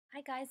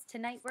Hi guys,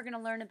 tonight we're going to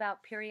learn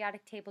about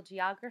periodic table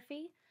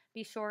geography.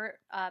 Be sure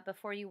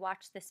before you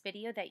watch this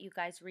video that you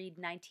guys read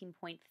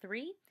 19.3.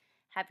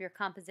 Have your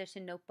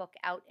composition notebook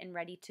out and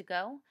ready to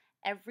go.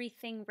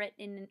 Everything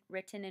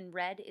written in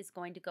red is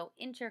going to go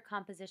into your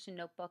composition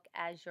notebook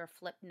as your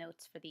flip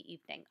notes for the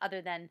evening,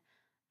 other than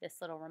this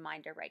little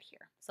reminder right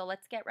here. So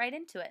let's get right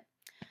into it.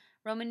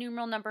 Roman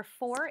numeral number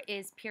 4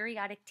 is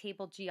periodic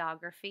table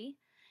geography.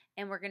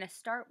 And we're going to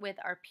start with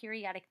our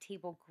periodic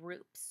table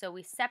groups. So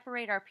we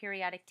separate our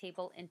periodic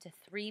table into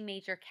 3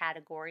 major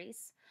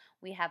categories.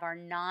 We have our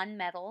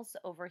nonmetals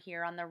over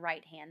here on the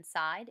right-hand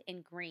side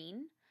in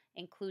green,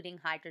 including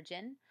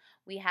hydrogen.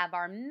 We have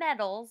our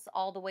metals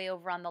all the way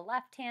over on the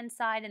left-hand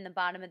side in the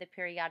bottom of the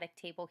periodic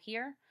table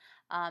here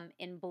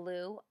in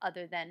blue,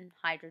 other than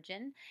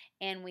hydrogen.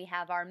 And we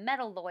have our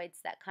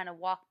metalloids that kind of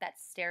walk that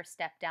stair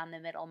step down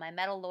the middle. My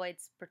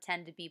metalloids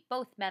pretend to be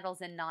both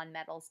metals and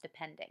nonmetals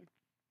depending.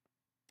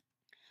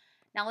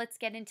 Now let's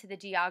get into the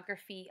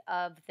geography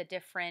of the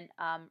different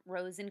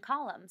rows and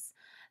columns.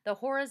 The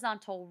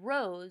horizontal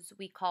rows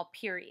we call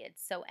periods.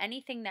 So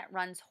anything that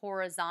runs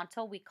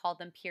horizontal, we call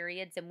them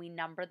periods, and we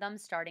number them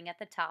starting at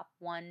the top,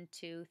 1,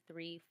 2,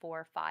 3,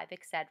 4, 5,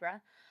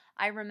 etc.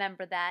 I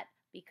remember that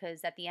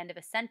because at the end of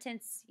a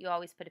sentence, you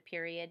always put a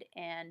period,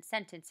 and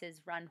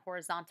sentences run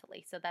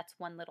horizontally. So that's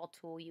one little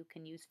tool you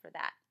can use for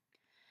that.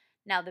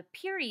 Now the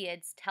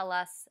periods tell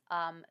us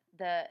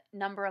the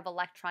number of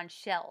electron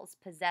shells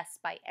possessed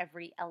by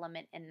every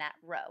element in that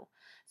row.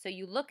 So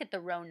you look at the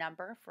row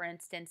number, for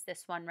instance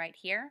this one right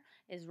here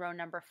is row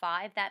number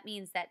 5. That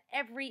means that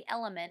every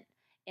element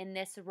in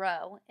this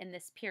row, in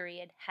this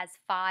period, has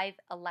 5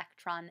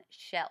 electron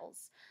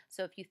shells.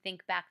 So if you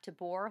think back to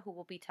Bohr, who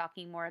we'll be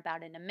talking more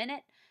about in a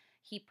minute,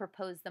 he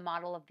proposed the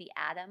model of the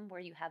atom where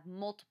you have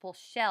multiple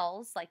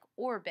shells, like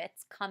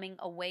orbits, coming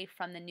away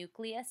from the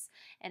nucleus,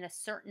 and a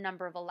certain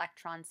number of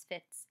electrons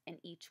fits in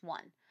each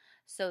one.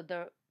 So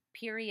the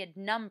period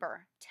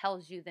number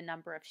tells you the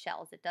number of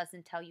shells. It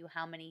doesn't tell you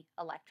how many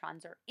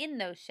electrons are in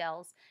those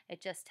shells. It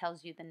just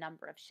tells you the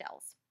number of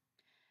shells.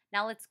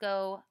 Now let's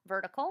go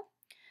vertical.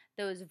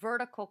 Those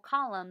vertical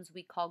columns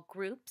we call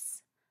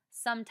groups,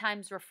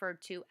 sometimes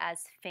referred to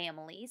as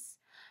families.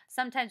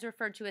 Sometimes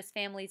referred to as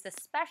families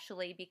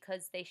especially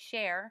because they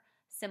share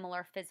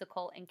similar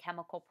physical and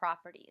chemical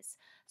properties.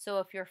 So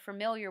if you're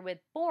familiar with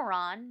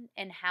boron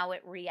and how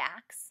it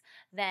reacts,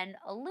 then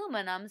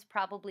aluminum's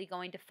probably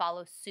going to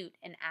follow suit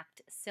and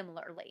act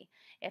similarly.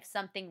 If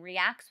something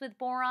reacts with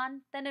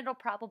boron, then it'll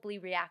probably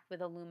react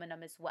with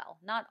aluminum as well.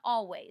 Not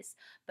always,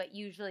 but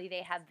usually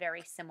they have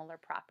very similar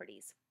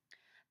properties.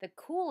 The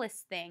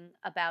coolest thing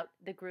about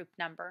the group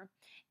number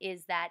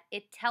is that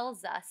it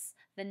tells us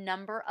the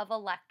number of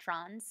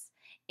electrons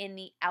in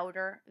the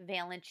outer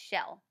valence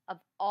shell of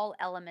all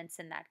elements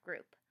in that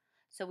group.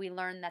 So we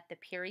learn that the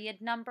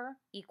period number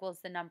equals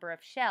the number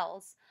of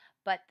shells,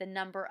 but the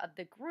number of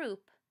the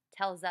group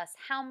tells us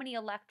how many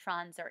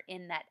electrons are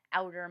in that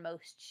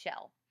outermost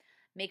shell.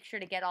 Make sure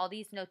to get all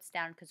these notes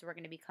down because we're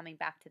going to be coming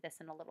back to this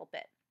in a little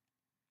bit.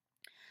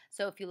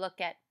 So if you look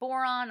at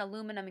boron,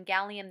 aluminum, and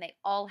gallium, they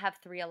all have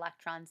 3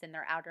 electrons in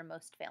their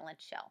outermost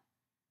valence shell.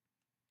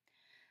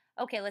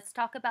 Okay, let's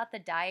talk about the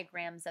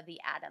diagrams of the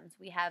atoms.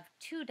 We have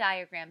 2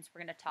 diagrams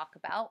we're going to talk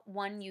about.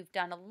 One you've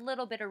done a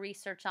little bit of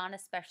research on,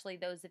 especially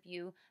those of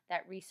you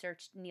that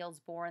researched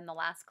Niels Bohr in the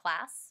last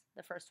class.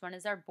 The first one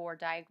is our Bohr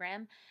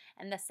diagram,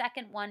 and the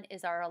second one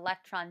is our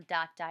electron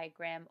dot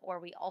diagram, or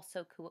we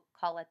also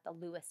call it the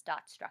Lewis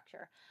dot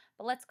structure.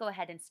 But let's go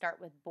ahead and start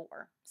with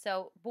Bohr.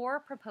 So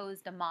Bohr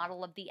proposed a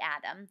model of the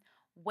atom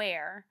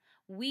where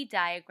we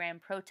diagram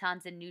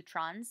protons and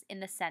neutrons in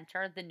the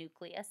center, the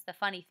nucleus. The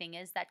funny thing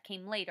is that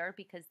came later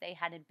because they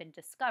hadn't been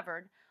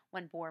discovered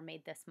when Bohr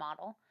made this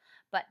model.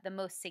 But the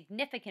most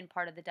significant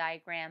part of the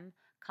diagram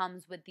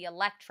comes with the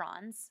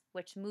electrons,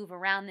 which move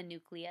around the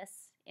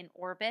nucleus in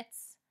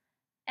orbits,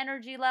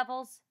 energy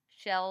levels,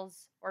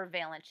 shells, or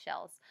valence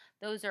shells.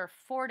 Those are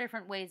 4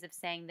 different ways of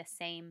saying the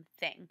same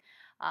thing.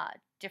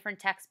 Different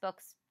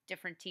textbooks,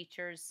 different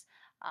teachers,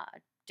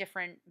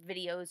 different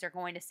videos are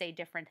going to say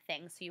different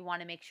things, so you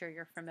want to make sure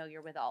you're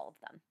familiar with all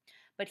of them.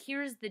 But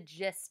here's the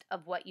gist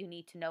of what you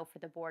need to know for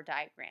the Bohr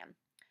diagram.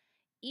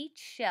 Each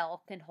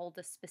shell can hold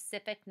a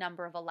specific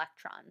number of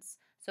electrons.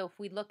 So if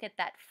we look at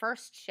that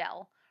first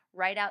shell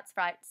right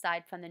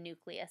outside from the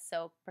nucleus,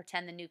 so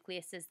pretend the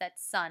nucleus is that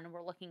sun,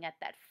 we're looking at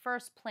that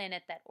first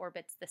planet that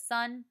orbits the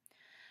sun.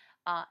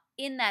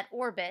 In that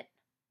orbit,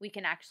 we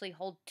can actually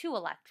hold 2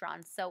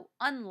 electrons. So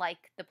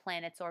unlike the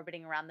planets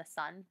orbiting around the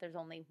sun, there's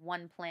only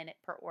 1 planet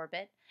per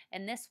orbit.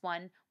 In this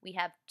one, we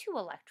have 2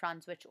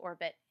 electrons which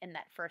orbit in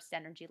that first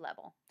energy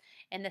level.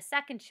 In the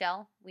second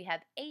shell, we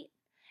have 8,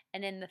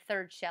 and in the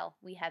third shell,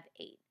 we have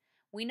 8.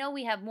 We know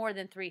we have more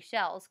than 3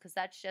 shells because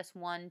that's just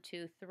 1,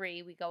 2,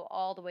 3. We go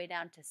all the way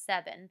down to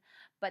 7,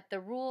 but the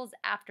rules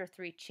after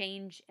 3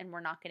 change, and we're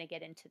not going to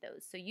get into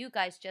those. So you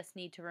guys just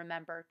need to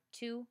remember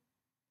 2,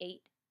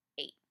 8,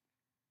 8.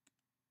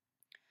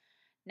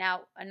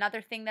 Now,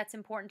 another thing that's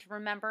important to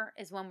remember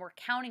is when we're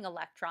counting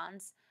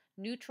electrons,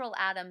 Neutral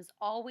atoms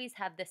always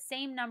have the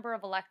same number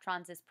of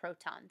electrons as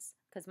protons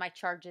because my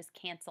charges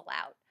cancel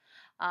out.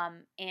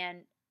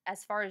 And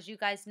as far as you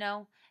guys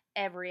know,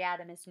 every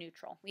atom is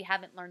neutral. We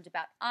haven't learned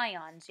about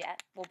ions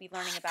yet. We'll be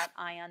learning about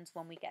ions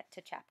when we get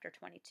to chapter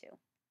 22.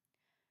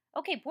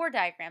 Okay, Bohr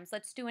diagrams.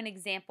 Let's do an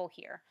example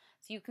here.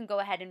 So you can go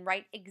ahead and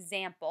write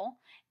example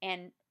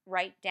and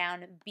write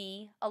down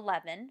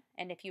B11.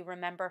 And if you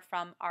remember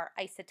from our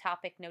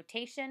isotopic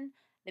notation,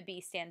 the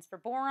B stands for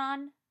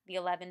boron, the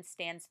 11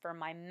 stands for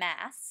my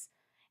mass.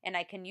 And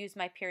I can use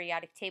my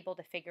periodic table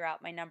to figure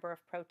out my number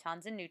of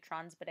protons and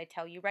neutrons, but I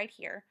tell you right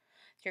here.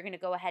 So you're going to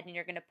go ahead and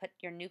you're going to put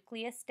your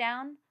nucleus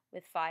down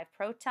with 5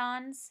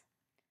 protons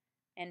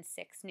and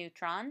 6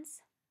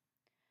 neutrons.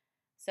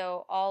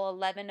 So all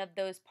 11 of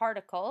those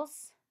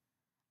particles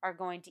are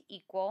going to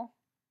equal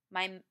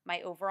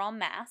my overall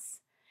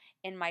mass.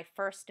 In my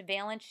first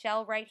valence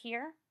shell right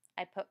here,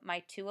 I put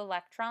my 2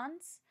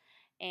 electrons,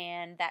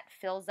 and that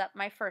fills up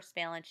my first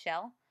valence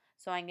shell.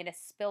 So I'm going to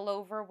spill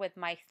over with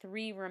my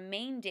 3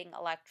 remaining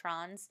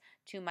electrons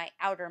to my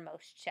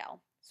outermost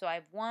shell. So I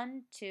have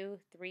 1, 2,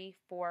 3,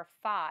 4,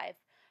 5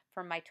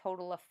 for my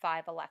total of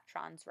 5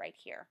 electrons right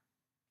here.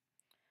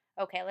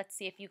 Okay, let's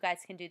see if you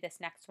guys can do this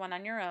next one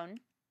on your own.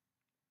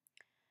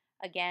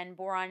 Again,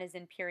 boron is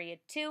in period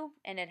 2,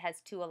 and it has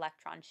 2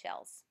 electron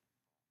shells.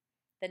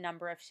 The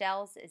number of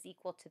shells is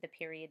equal to the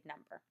period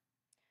number.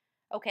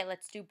 Okay,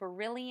 let's do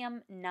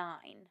beryllium 9.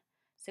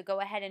 So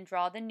go ahead and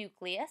draw the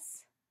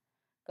nucleus.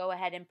 Go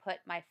ahead and put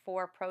my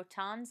 4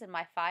 protons and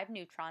my 5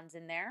 neutrons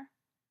in there.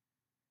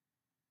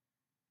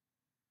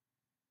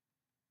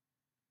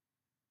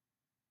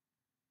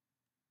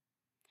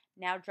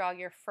 Now draw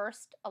your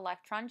first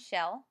electron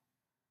shell.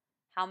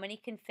 How many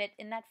can fit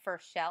in that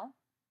first shell?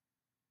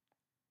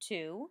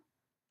 2.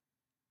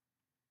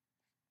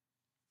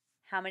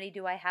 How many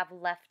do I have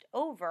left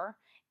over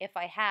if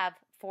I have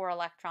 4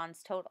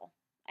 electrons total?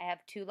 I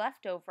have 2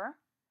 left over,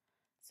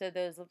 so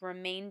those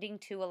remaining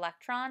 2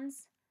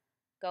 electrons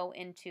go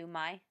into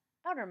my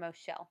outermost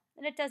shell.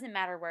 And it doesn't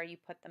matter where you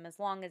put them as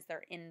long as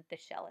they're in the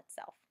shell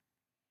itself.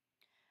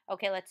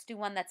 Okay, let's do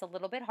one that's a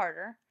little bit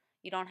harder.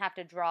 You don't have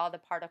to draw the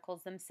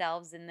particles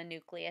themselves in the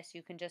nucleus.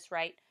 You can just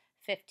write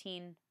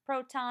 15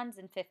 protons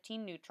and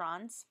 15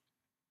 neutrons.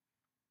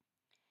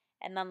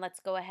 And then let's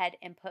go ahead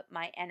and put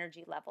my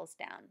energy levels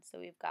down. So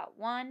we've got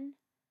 1,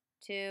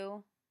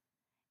 2,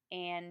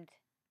 and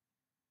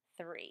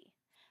 3.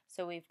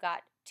 So we've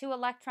got 2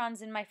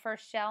 electrons in my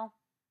first shell.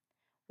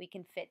 We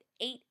can fit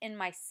 8 in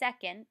my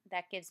second.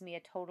 That gives me a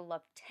total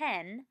of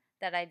 10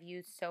 that I've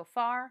used so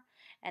far.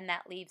 And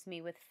that leaves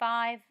me with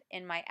 5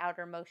 in my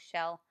outermost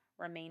shell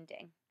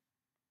remaining.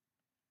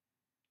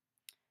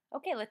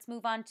 Okay, let's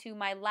move on to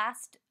my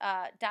last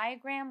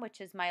diagram, which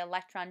is my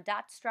electron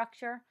dot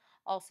structure,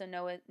 also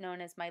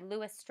known as my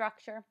Lewis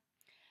structure.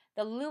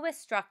 The Lewis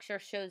structure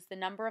shows the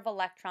number of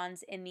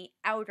electrons in the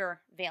outer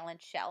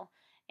valence shell.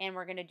 And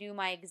we're going to do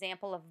my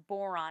example of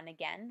boron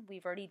again.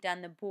 We've already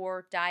done the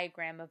Bohr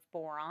diagram of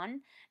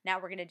boron. Now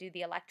we're going to do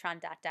the electron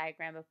dot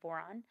diagram of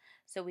boron.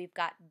 So we've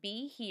got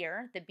B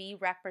here. The B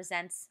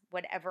represents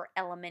whatever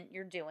element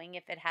you're doing.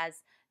 If it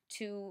has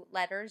 2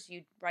 letters,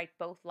 you write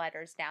both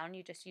letters down.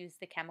 You just use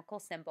the chemical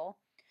symbol.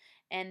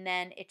 And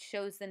then it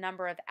shows the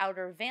number of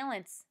outer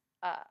valence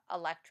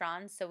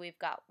electrons. So we've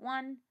got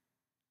 1,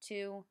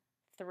 2,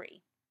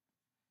 3.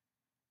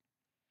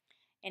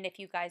 And if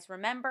you guys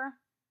remember,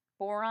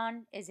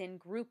 boron is in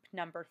group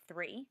number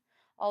 3.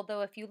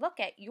 Although if you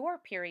look at your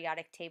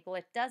periodic table,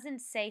 it doesn't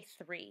say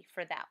 3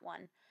 for that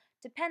one.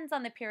 Depends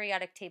on the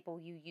periodic table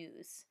you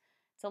use.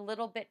 It's a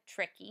little bit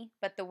tricky,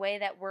 but the way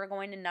that we're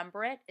going to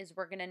number it is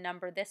we're going to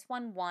number this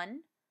one 1,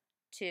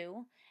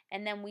 2,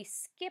 and then we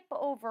skip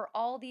over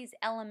all these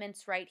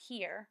elements right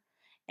here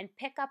and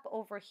pick up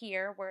over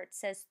here where it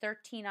says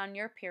 13 on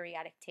your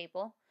periodic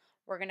table.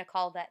 We're going to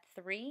call that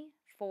 3,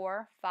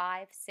 4,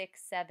 5,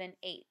 6, 7,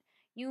 8.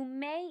 You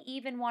may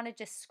even want to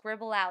just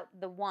scribble out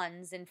the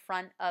ones in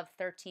front of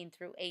 13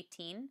 through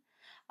 18,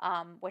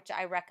 which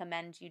I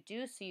recommend you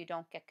do so you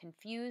don't get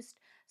confused,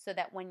 so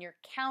that when you're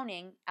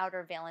counting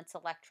outer valence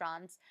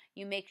electrons,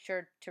 you make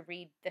sure to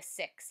read the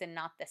 6 and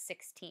not the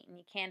 16.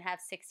 You can't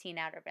have 16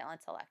 outer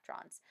valence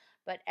electrons,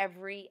 but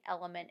every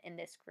element in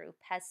this group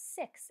has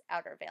 6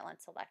 outer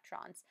valence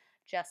electrons.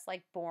 Just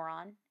like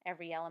boron,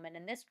 every element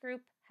in this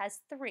group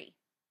has 3.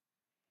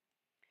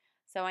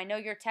 So I know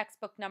your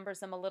textbook numbers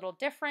them a little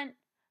different,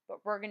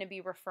 but we're going to be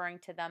referring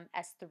to them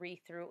as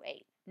 3 through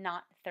 8,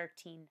 not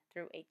 13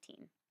 through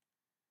 18.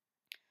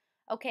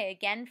 Okay,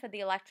 again for the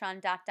electron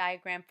dot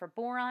diagram for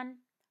boron,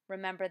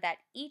 remember that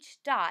each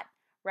dot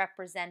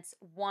represents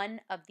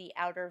one of the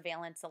outer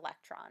valence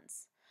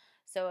electrons.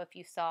 So if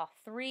you saw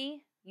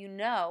 3, you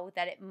know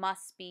that it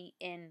must be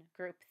in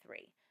group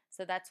 3.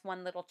 So that's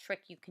one little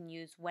trick you can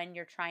use when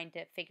you're trying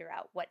to figure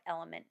out what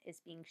element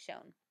is being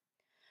shown.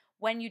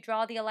 When you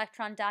draw the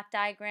electron dot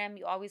diagram,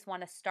 you always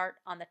want to start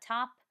on the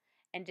top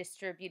and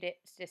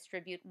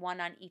distribute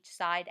one on each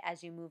side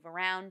as you move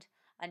around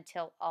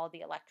until all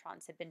the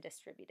electrons have been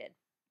distributed.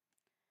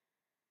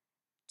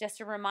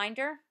 Just a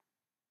reminder,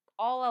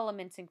 all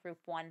elements in group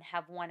 1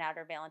 have one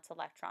outer valence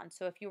electron.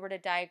 So if you were to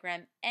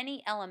diagram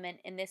any element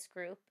in this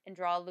group and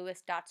draw a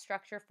Lewis dot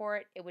structure for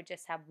it, it would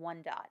just have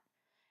one dot.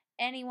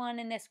 Anyone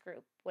in this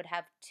group would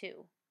have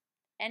 2.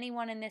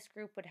 Anyone in this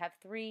group would have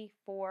 3,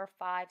 4,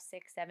 5,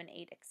 6, 7,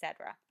 8,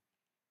 etc.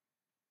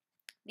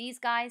 These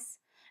guys,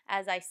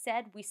 as I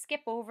said, we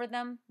skip over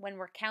them when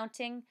we're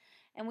counting,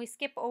 and we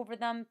skip over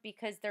them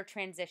because they're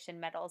transition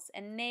metals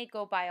and they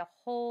go by a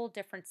whole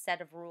different set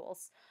of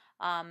rules.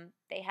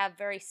 They have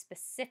very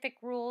specific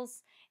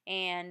rules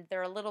and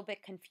they're a little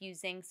bit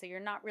confusing, so you're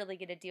not really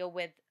going to deal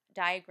with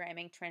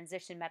diagramming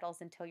transition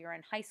metals until you're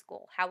in high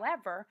school.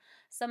 However,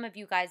 some of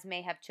you guys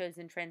may have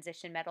chosen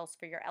transition metals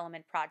for your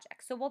element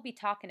project, so we'll be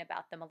talking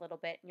about them a little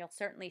bit, and you'll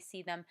certainly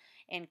see them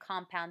in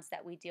compounds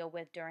that we deal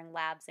with during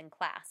labs in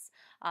class,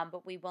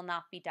 but we will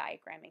not be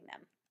diagramming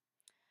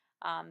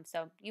them.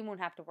 So you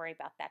won't have to worry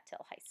about that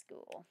till high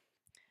school.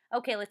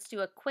 Okay, let's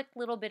do a quick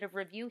little bit of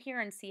review here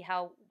and see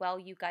how well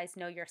you guys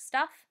know your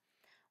stuff.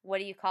 What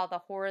do you call the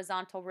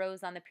horizontal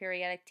rows on the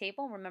periodic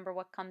table? Remember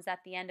what comes at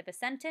the end of a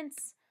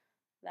sentence?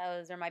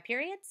 Those are my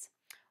periods.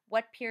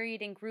 What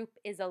period and group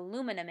is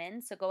aluminum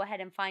in? So go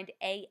ahead and find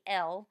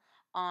AL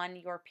on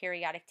your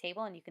periodic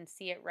table, and you can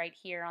see it right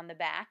here on the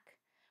back.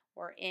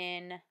 We're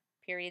in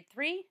period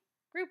 3,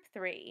 group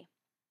 3.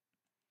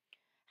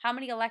 How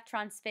many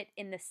electrons fit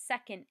in the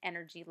second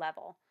energy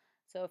level?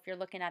 So if you're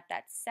looking at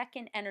that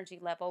second energy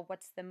level,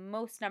 what's the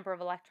most number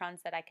of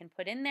electrons that I can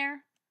put in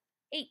there?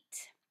 8.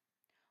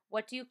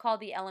 What do you call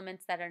the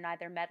elements that are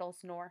neither metals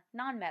nor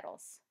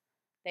nonmetals?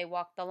 They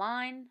walk the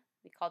line.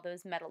 We call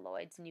those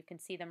metalloids, and you can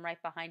see them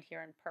right behind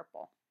here in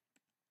purple.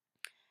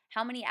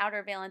 How many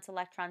outer valence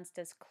electrons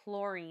does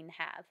chlorine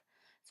have?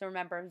 So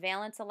remember,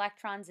 valence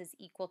electrons is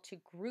equal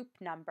to group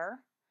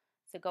number.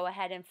 So go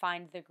ahead and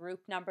find the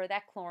group number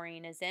that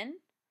chlorine is in.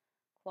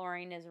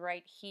 Chlorine is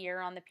right here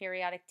on the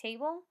periodic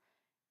table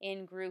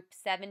in group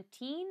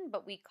 17,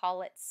 but we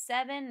call it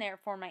 7.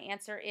 Therefore, my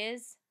answer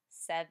is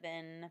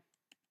 7.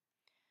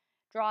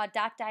 Draw a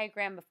dot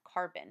diagram of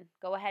carbon.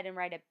 Go ahead and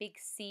write a big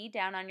C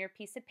down on your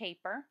piece of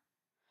paper.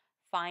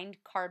 Find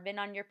carbon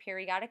on your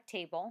periodic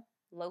table.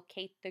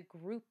 Locate the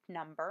group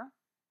number.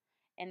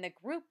 And the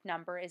group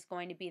number is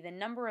going to be the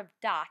number of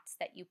dots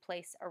that you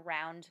place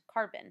around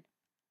carbon.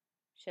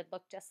 Should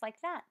look just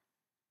like that.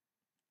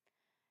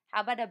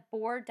 How about a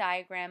Bohr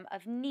diagram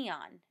of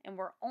neon? And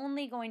we're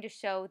only going to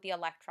show the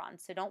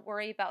electrons, so don't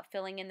worry about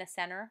filling in the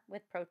center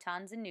with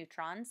protons and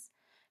neutrons.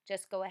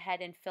 Just go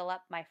ahead and fill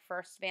up my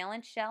first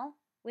valence shell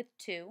with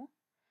 2.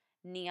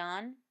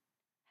 Neon,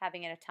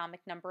 having an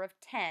atomic number of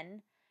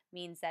 10,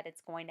 means that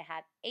it's going to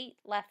have 8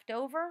 left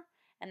over,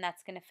 and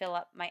that's going to fill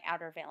up my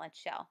outer valence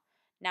shell.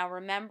 Now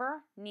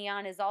remember,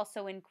 neon is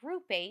also in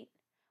group 8,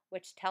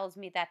 which tells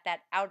me that that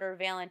outer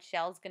valence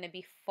shell is going to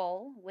be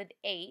full with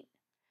 8.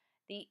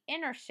 The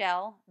inner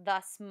shell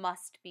thus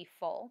must be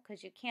full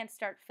because you can't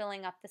start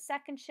filling up the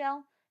second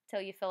shell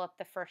till you fill up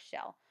the first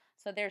shell.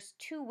 So there's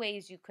 2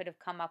 ways you could have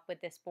come up with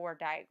this Bohr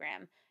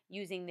diagram,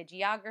 using the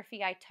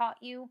geography I taught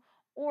you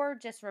or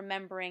just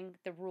remembering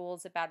the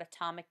rules about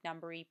atomic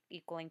number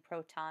equaling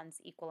protons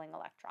equaling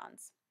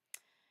electrons.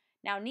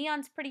 Now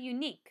neon's pretty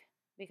unique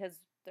because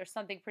there's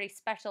something pretty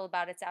special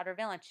about its outer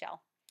valence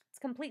shell. It's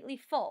completely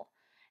full,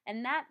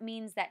 and that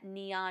means that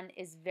neon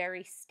is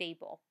very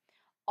stable.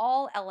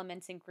 All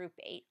elements in group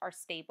 8 are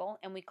stable,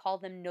 and we call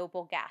them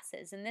noble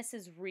gases, and this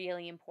is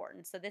really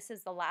important. So this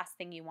is the last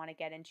thing you want to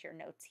get into your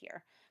notes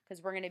here,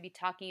 because we're going to be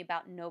talking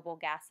about noble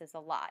gases a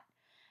lot.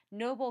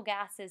 Noble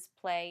gases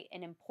play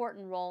an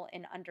important role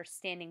in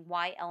understanding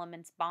why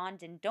elements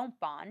bond and don't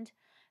bond,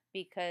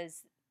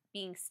 because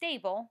being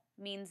stable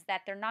means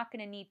that they're not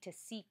going to need to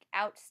seek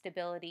out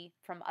stability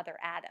from other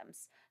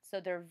atoms, so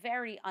they're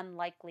very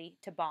unlikely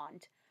to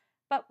bond.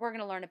 But we're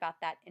going to learn about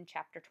that in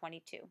chapter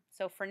 22.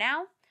 So for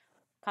now,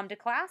 come to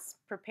class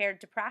prepared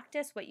to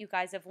practice what you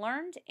guys have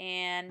learned,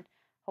 and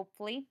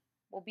hopefully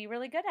we'll be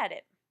really good at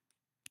it.